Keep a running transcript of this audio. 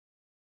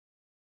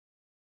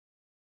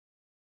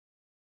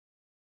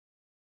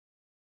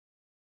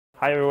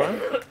Hi everyone,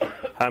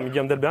 I'm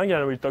Guillaume Delbergue and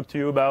I will talk to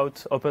you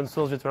about open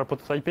source virtual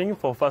prototyping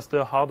for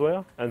faster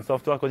hardware and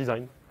software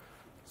co-design.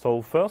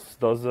 So first,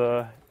 does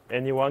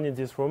anyone in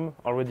this room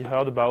already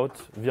heard about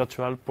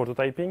virtual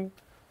prototyping?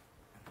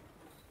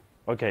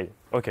 Okay,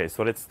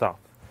 so let's start.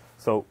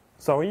 So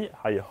sorry,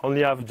 I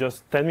only have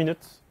just 10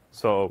 minutes,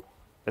 so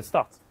let's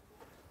start.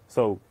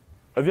 So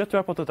a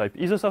virtual prototype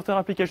is a software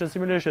application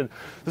simulation.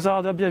 The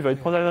hardware behavior,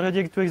 it provides a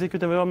ready to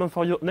execute environment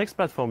for your next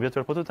platform.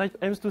 Virtual prototype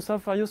aims to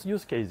solve various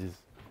use cases.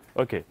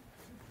 Okay.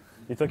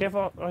 It's okay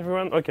for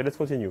everyone? Okay, let's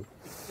continue.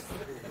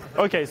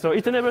 Okay, so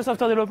it enables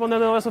software development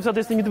and software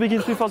testing to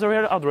begin before the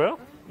real hardware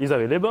is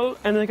available,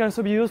 and it can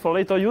also be used for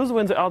later use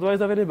when the hardware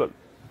is available.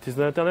 It is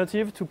an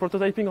alternative to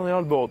prototyping on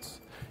real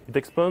boards. It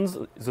expands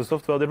the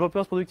software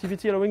developers'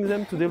 productivity, allowing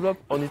them to develop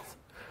on it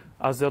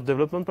as their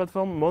development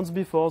platform months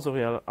before the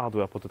real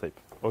hardware prototype.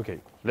 Okay,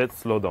 let's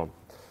slow down.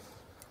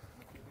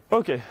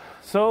 Okay,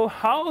 so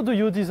how do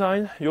you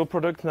design your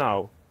product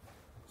now?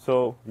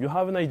 So you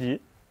have an idea,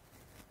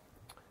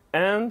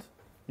 and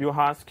you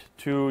ask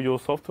to your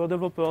software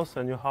developers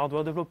and your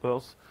hardware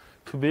developers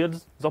to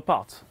build the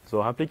parts, the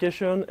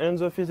application and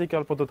the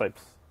physical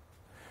prototypes.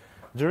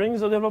 During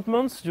the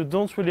developments, you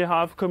don't really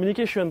have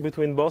communication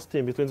between both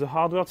teams, between the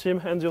hardware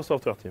team and your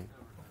software team.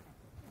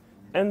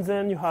 And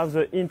then you have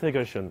the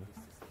integration.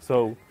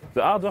 So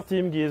the hardware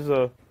team gives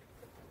a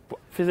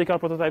physical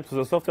prototype to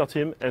the software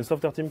team, and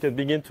software team can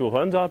begin to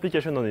run the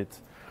application on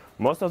it.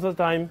 Most of the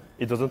time,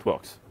 it doesn't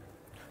work.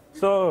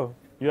 So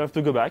you have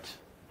to go back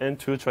and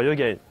to try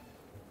again.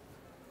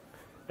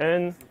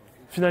 And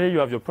finally, you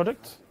have your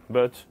product,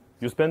 but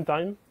you spend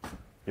time,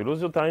 you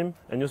lose your time,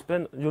 and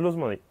you lose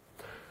money.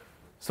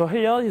 So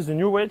here is a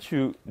new way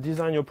to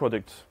design your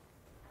product.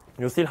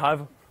 You still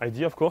have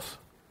idea, of course,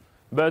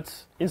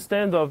 but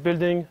instead of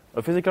building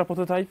a physical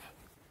prototype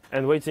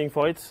and waiting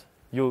for it,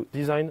 you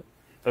design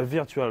a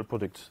virtual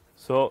product.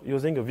 So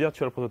using a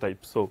virtual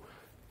prototype. So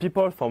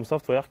people from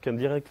software can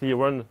directly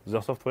run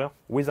their software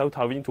without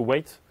having to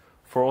wait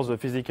for the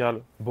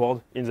physical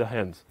board in their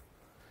hands.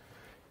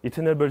 It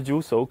enables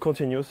you so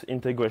continuous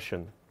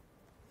integration.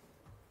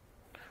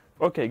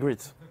 Okay,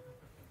 great.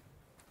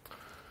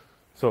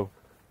 So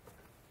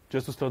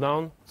just to slow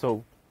down,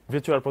 so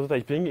virtual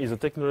prototyping is a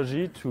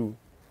technology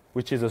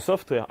which is a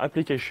software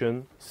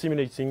application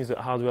simulating the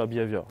hardware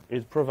behavior.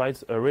 It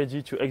provides a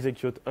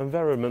ready-to-execute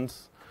environment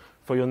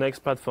for your next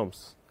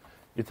platforms.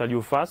 It allows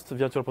you fast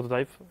virtual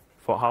prototype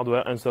for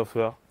hardware and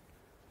software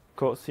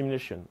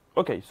co-simulation.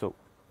 Okay, so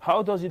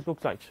how does it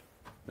look like?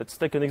 Let's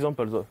take an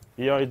example though.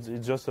 Here it's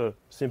just a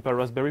simple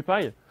Raspberry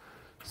Pi.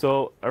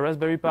 So a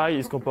Raspberry Pi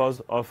is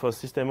composed of a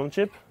system on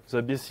chip,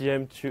 the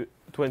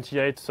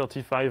BCM28,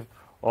 35,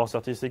 or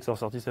 36 or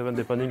 37,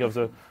 depending of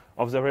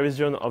the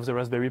revision of the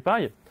Raspberry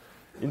Pi.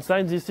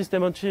 Inside this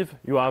system on chip,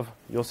 you have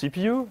your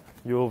CPU,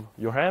 your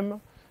RAM,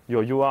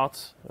 your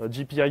UART,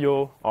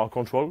 GPIO, or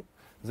control.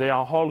 They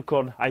are all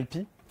called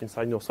IP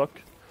inside your SOC,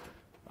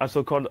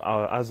 also called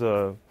as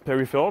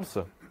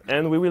peripherals.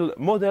 And we will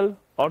model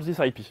all this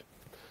IP.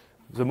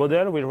 The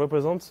model will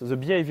represent the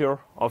behavior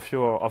of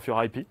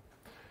your IP,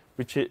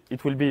 which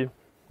it will be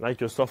like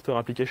a software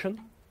application.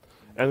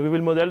 And we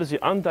will model the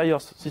entire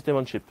system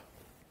on chip.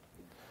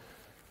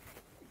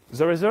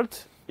 The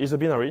result is a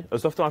binary, a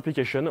software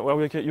application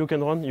where you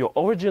can run your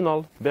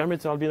original bare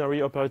metal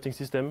binary operating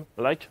system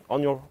like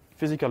on your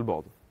physical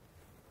board.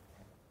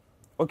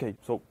 Okay,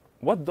 so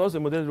what does a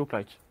model look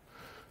like?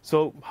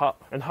 So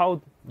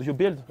how do you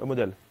build a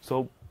model?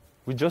 So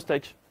we just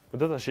take a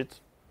datasheet,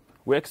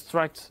 we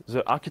extract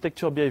the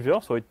architecture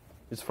behavior, so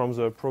it's from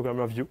the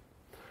programmer view,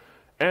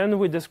 and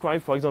we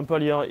describe, for example,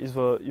 here is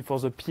for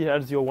the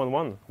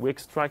PL011, we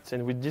extract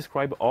and we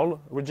describe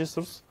all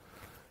registers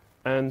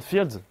and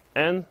fields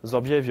and the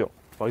behavior.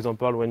 For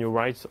example, when you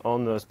write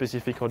on a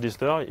specific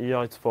register,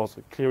 here it's for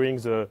clearing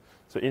the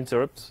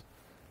interrupt.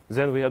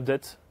 Then we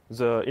update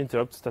the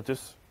interrupt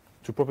status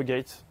to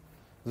propagate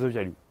the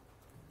value.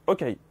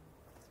 Okay,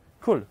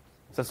 cool.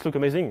 That looks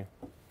amazing.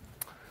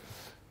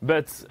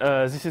 But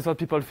this is what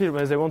people feel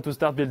when they want to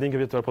start building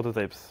virtual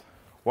prototypes.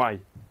 Why?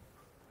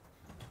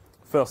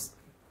 First,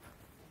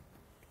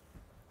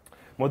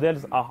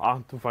 models are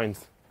hard to find.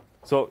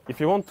 So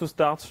if you want to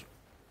start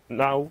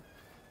now,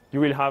 you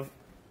will have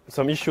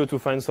some issue to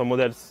find some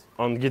models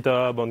on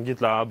GitHub, on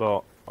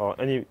GitLab, or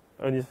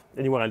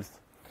anywhere else.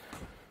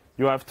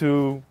 You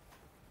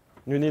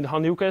need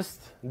hand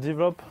request,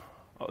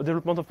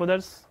 development of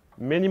models.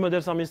 Many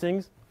models are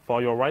missing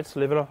for your right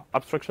level of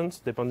abstractions,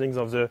 depending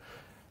of the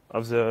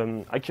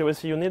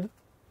accuracy you need.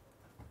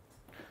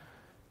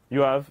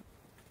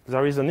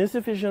 There is an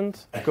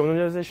insufficient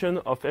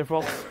communalization of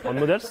efforts on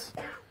models.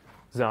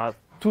 There are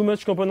too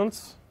much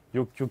components.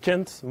 You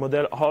can't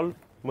model all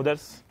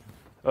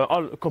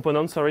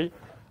components.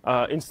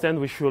 Instead,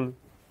 we should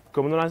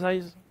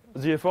communalize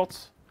the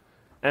efforts,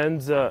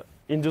 and the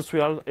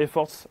industrial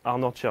efforts are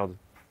not shared.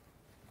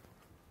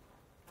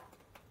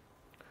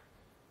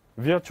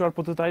 Virtual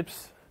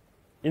prototypes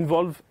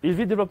involve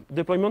heavy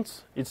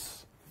deployments.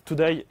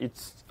 Today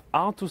it's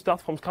hard to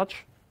start from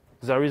scratch.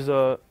 There is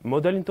a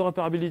model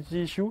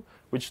interoperability issue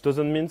which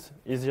doesn't mean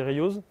easy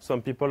reuse.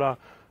 Some people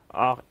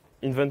are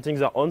inventing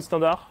their own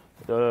standard,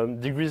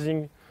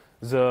 decreasing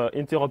the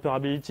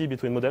interoperability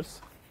between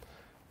models.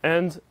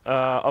 And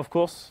of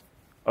course,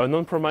 a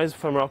non-promise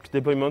framework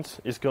deployment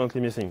is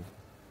currently missing.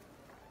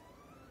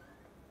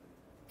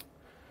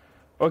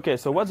 Okay,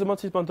 so what's the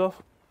most important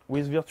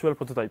with virtual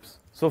prototypes?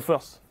 So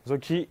first, the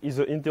key is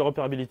the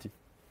interoperability.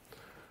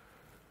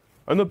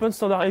 An open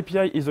standard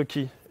API is the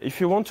key.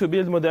 If you want to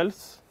build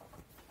models,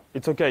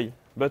 it's okay.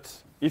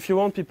 But if you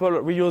want people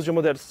to reuse your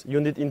models, you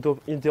need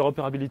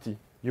interoperability.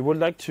 You would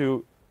like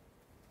to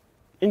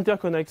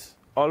interconnect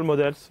all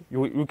models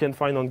you can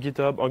find on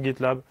GitHub or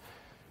GitLab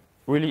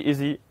really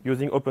easy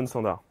using open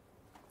standard.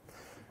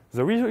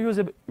 The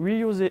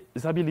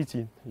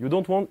reusability. You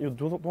don't want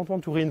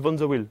to reinvent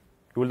the wheel.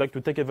 You would like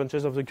to take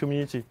advantage of the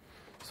community.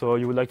 So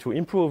you would like to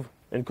improve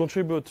and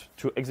contribute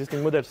to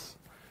existing models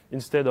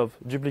instead of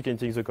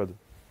duplicating the code.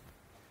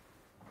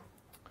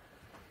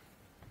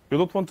 You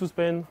don't want to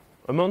spend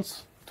a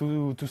month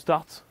to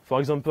start, for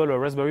example, a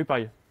Raspberry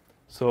Pi.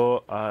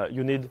 So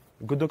you need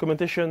good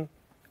documentation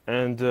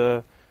and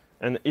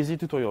easy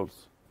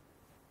tutorials.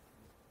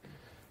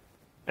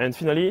 And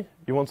finally,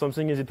 you want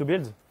something easy to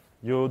build.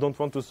 You don't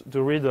want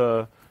to read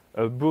a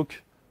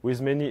book with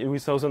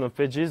thousands of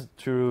pages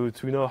to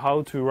know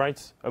how to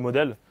write a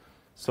model.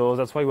 So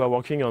that's why we are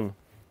working on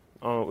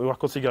we are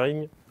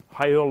considering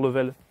higher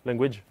level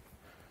language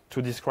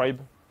to describe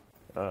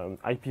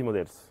IP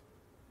models.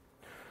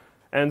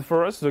 And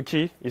for us, the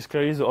key is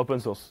clearly the open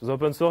source. The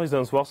open source is the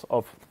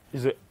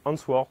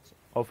answer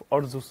of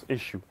all those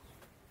issues.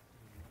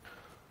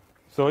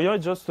 So here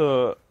is just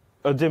a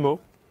demo.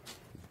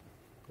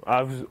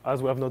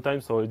 As we have no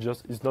time, so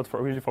it's not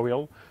really for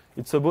real.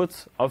 It's a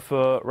boot of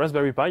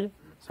Raspberry Pi.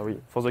 Sorry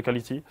for the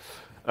quality.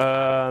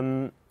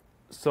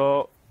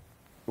 So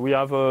we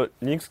have a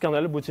Linux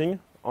kernel booting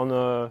on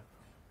a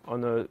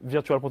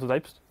virtual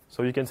prototypes.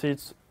 So you can see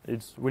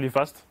it's really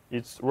fast.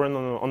 It's run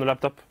on a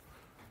laptop,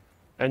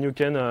 and you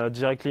can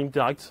directly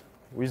interact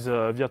with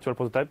a virtual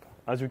prototype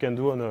as you can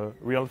do on a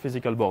real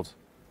physical board.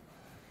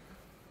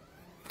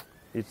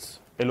 It's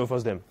hello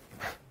FOSDEM.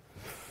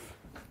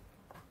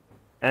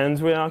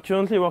 And we are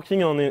currently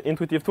working on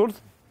intuitive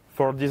tools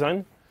for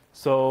design.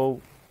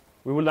 So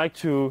we would like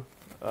to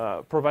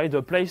provide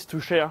a place to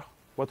share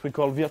what we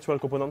call virtual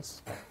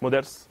components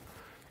models.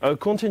 A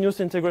continuous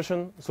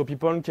integration, so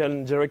people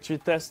can directly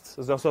test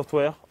their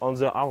software on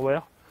their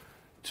hardware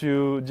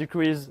to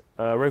decrease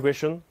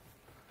regression.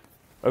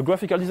 A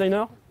graphical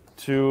designer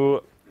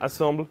to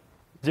assemble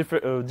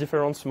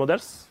different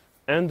models.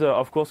 And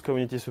of course,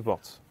 community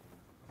support.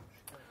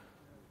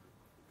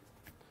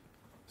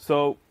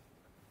 So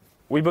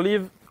we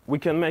believe we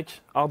can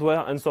make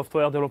hardware and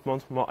software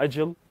development more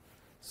agile.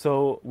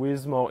 So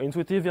with more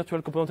intuitive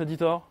virtual component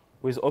editor,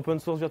 with open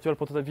source virtual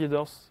prototype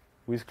builders,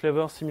 with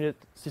clever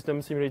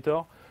system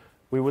simulator,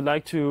 we would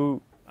like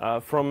to,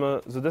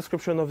 from the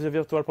description of the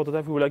virtual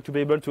prototype, we would like to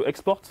be able to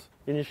export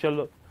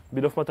initial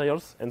bill of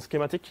materials and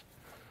schematic.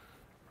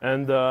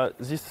 And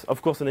this,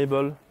 of course,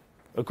 enable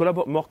a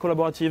more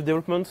collaborative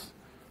development,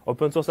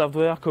 open source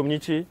hardware,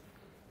 community,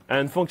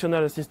 and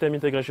functional system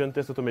integration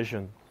test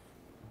automation.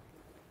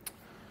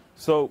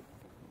 So,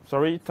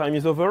 sorry, time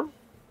is over,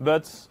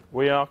 but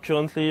we are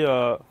currently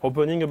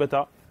opening a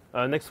beta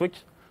next week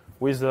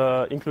with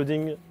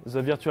including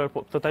the virtual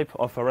prototype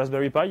of a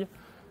Raspberry Pi.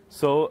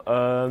 So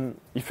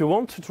if you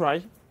want to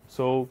try,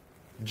 so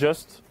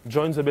just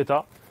join the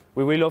beta.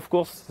 We will, of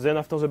course, then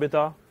after the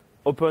beta,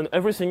 open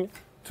everything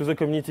to the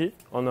community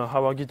on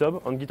our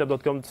GitHub, on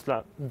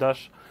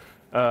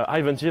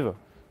github.com/iventive.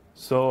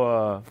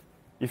 So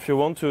if you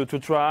want to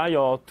try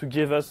or to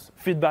give us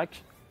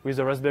feedback with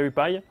the Raspberry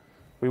Pi,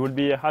 we will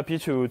be happy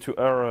to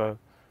hear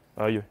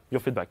your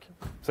feedback.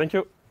 Thank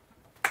you.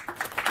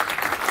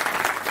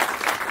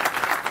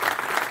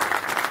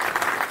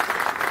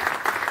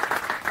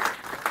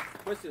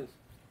 Questions?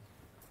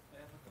 I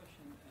have a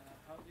question.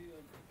 How do you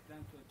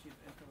plan to achieve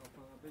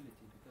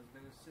interoperability? Because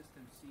there is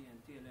System C and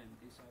TLM.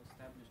 These are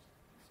established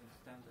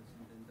standards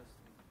in the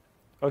industry.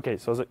 Okay,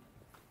 so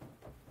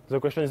the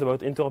question is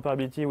about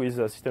interoperability with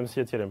System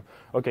C and TLM.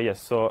 Okay, yes.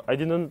 So I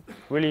didn't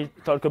really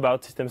talk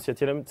about System C and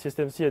TLM.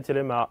 System C and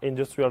TLM are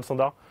industrial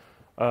standard,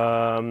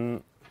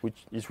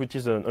 which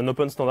is an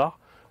open standard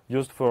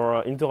used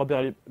for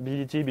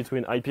interoperability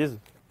between IPs,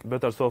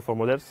 but also for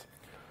models.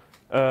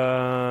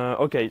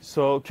 Okay,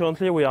 so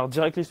currently we are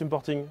directly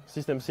supporting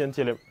System C and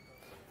TLM.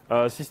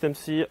 System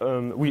C,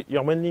 we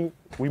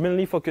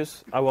mainly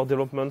focus our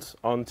development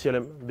on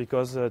TLM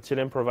because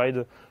TLM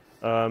provide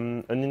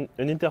an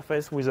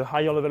interface with a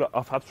higher level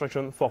of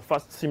abstraction for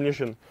fast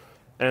simulation.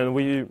 And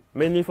we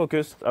mainly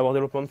focused our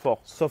development for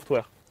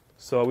software.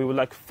 So we would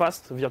like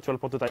fast virtual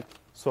prototype,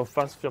 so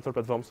fast virtual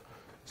platforms.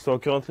 So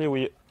currently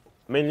we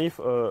mainly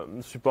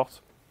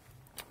support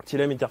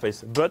TLM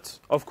interface. But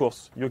of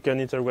course, you can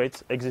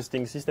integrate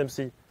existing System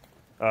C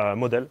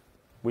model,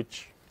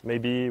 which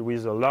maybe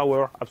with a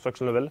lower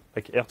abstraction level,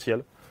 like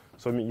RTL.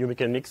 So you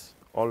can mix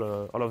all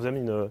of them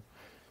in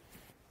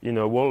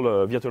a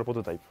whole virtual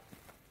prototype.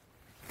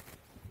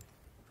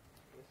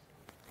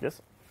 Yes?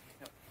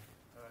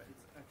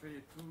 It's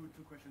actually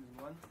two questions in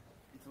one.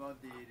 It's about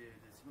the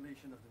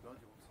simulation of the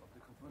modules, of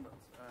the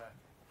components.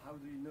 How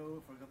do you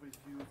know, for example, if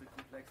you use the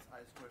complex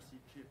I2C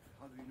chip,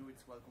 how do you know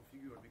it's well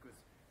configured? Because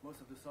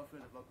most of the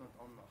software development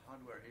on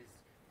hardware is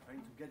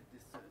trying to get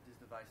these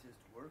devices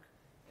to work.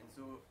 And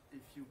so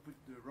if you put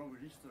the wrong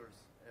registers,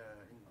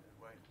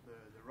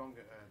 the wrong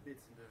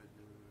bits in the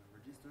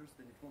registers,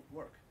 then it won't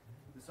work.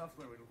 The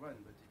software will run,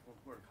 but it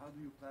won't work. How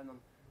do you plan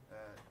on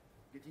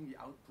getting the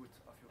output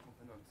of your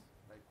components?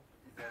 Like,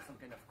 is there some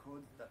kind of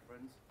code that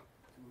runs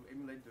to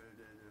emulate the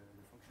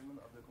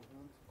function of the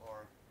component,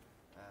 or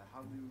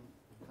how do you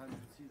plan to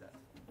see that?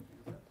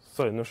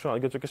 Sorry, no, sure, I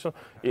got your question.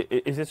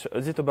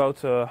 Is it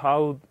about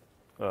how?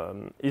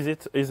 Is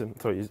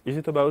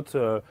it about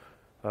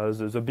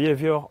the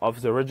behavior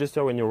of the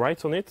register when you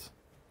write on it?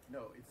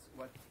 No, it's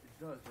what it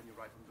does when you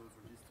write on those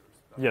registers.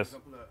 Yes. For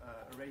example,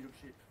 a radio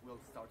chip will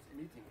start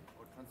emitting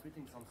or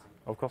transmitting something.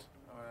 Of course.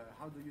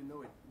 How do you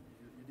know you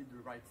did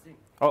the right thing?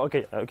 Oh,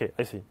 okay,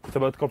 I see. It's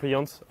about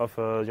compliance of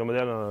your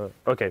model.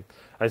 Okay,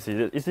 I see.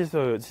 This is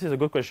a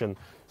good question.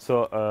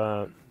 So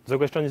the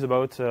question is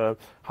about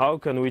how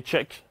can we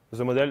check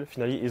the model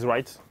finally is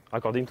right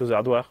according to the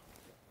hardware,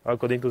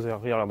 according to the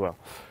real hardware.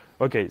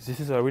 Okay, this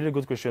is a really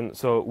good question.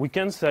 So we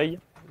can say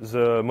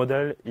the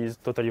model is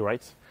totally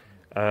right.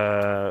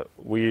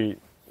 We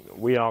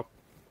are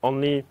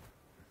only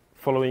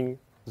following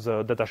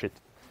the datasheet,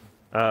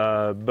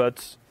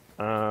 but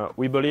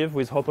we believe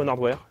with open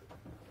hardware,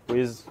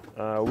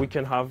 we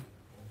can have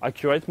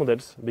accurate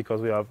models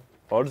because we have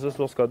all the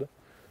source code,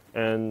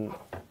 and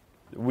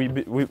we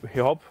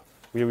hope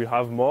we will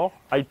have more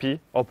IP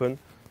open,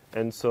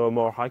 and so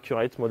more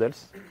accurate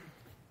models.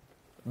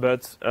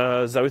 But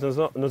there is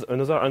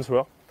another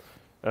answer.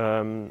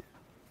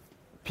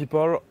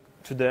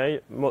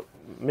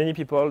 Many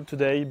people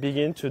today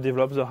begin to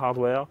develop the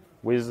hardware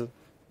with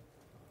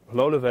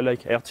low level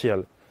like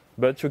RTL.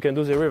 But you can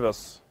do the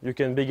reverse. You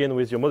can begin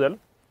with your model,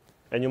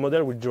 and your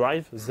model will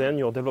drive then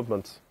your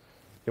development.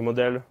 Your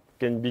model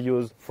can be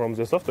used from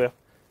the software,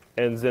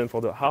 and then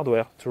for the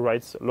hardware to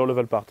write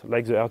low-level part,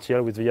 like the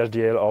RTL with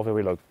VHDL or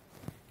Verilog.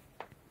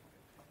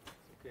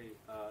 Okay,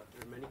 there are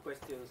many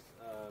questions.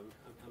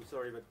 I'm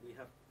sorry, but we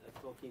have a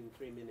talk in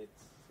 3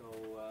 minutes. So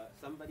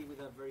somebody with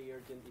a very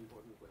urgent,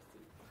 important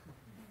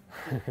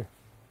question.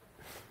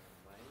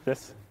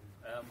 Yes?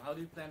 How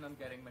do you plan on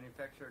getting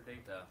manufacturer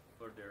data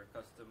for their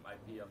custom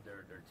IP of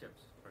their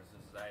chips? For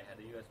instance, I had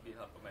a USB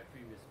hub on my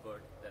previous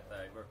board that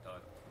I worked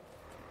on.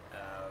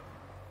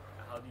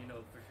 How do you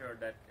know for sure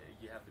that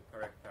you have the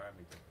correct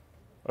parameter?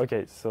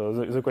 Okay, so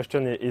the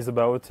question is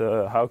about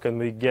how can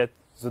we get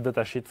the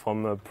datasheet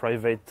from a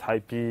private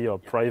IP or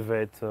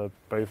private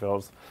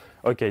peripherals.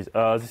 Okay,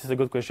 this is a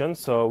good question.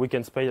 So we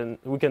can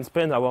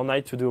spend our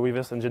night to do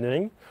reverse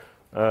engineering,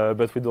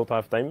 but we don't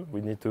have time.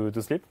 We need to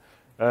sleep.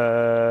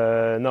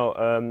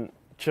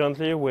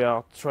 Currently we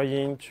are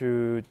trying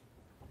to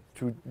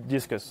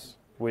discuss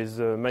with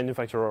the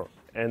manufacturer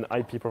and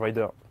IP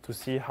provider to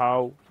see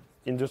how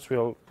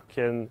industrial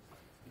can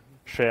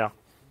share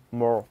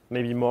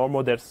maybe more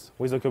models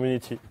with the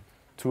community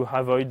to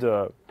avoid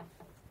to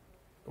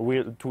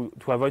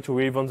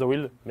reinvent the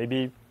wheel.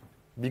 Maybe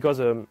because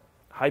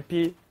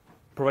IP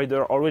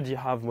provider already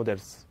have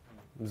models.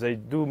 They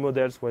do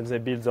models when they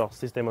build their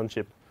system on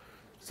chip.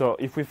 So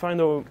if we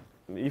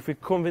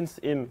convince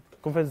them,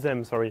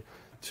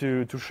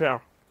 to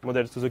share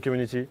models to the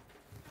community,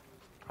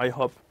 I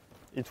hope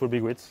it will be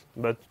great.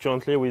 But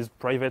currently with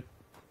private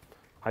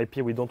IP,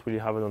 we don't really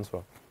have an answer.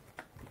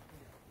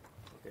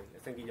 Okay,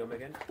 thank you, Guillaume,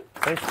 again.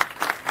 Thanks.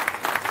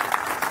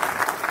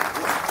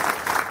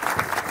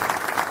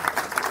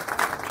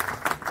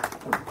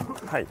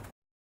 Hi.